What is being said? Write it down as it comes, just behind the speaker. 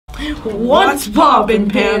What's poppin',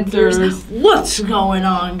 Panthers? What's going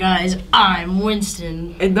on, guys? I'm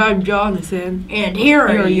Winston. And I'm Jonathan. And here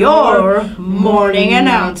are your morning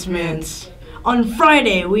announcements. On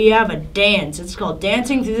Friday, we have a dance. It's called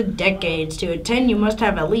Dancing Through the Decades. To attend, you must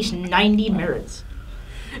have at least 90 merits.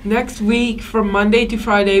 Next week, from Monday to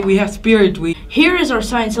Friday, we have Spirit Week. Here is our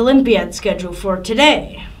Science Olympiad schedule for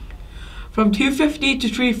today. From 2:50 to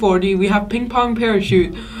 3:40, we have Ping Pong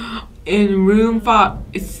Parachute in room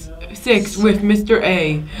 6 with Mr.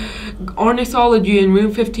 A. Ornithology in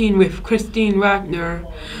room 15 with Christine Wagner.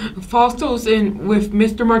 Fossils with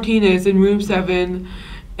Mr. Martinez in room 7.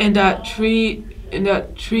 And at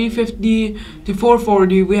 3:50 to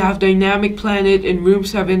 4:40, we have Dynamic Planet in room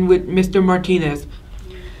 7 with Mr. Martinez.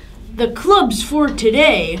 The clubs for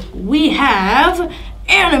today, we have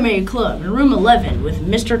Anime Club in room 11 with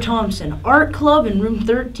Mr. Thompson. Art Club in room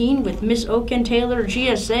 13 with Miss Oakentaylor.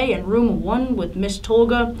 GSA in room 1 with Miss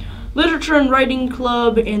Tolga. Literature and Writing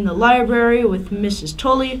Club in the library with Mrs.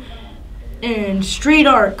 Tully. And Street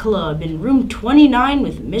Art Club in room 29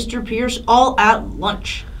 with Mr. Pierce, all at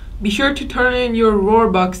lunch. Be sure to turn in your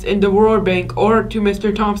Roarbucks in the Roar Bank or to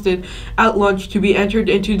Mr. Thompson at lunch to be entered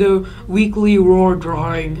into the weekly Roar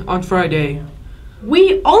drawing on Friday.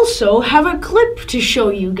 We also have a clip to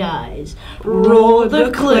show you guys. Roll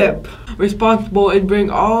the clip. Responsible and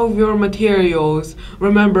bring all of your materials.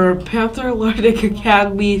 Remember, Panther Athletic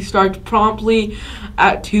Academy starts promptly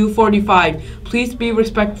at 2:45. Please be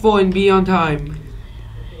respectful and be on time.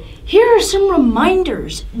 Here are some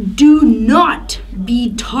reminders. Do not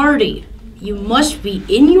be tardy. You must be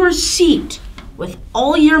in your seat with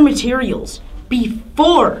all your materials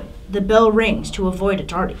before the bell rings to avoid a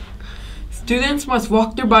tardy. Students must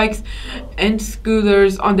walk their bikes and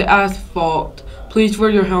scooters on the asphalt. Please wear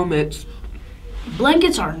your helmets.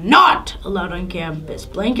 Blankets are not allowed on campus.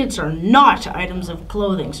 Blankets are not items of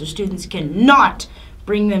clothing, so students cannot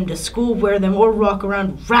bring them to school, wear them, or walk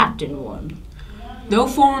around wrapped in one. No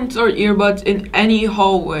phones or earbuds in any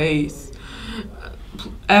hallways,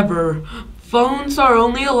 ever. Phones are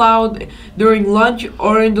only allowed during lunch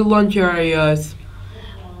or in the lunch areas.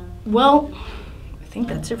 Well, I think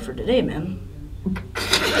that's it for today, man.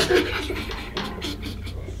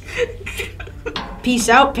 Peace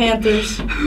out, Panthers.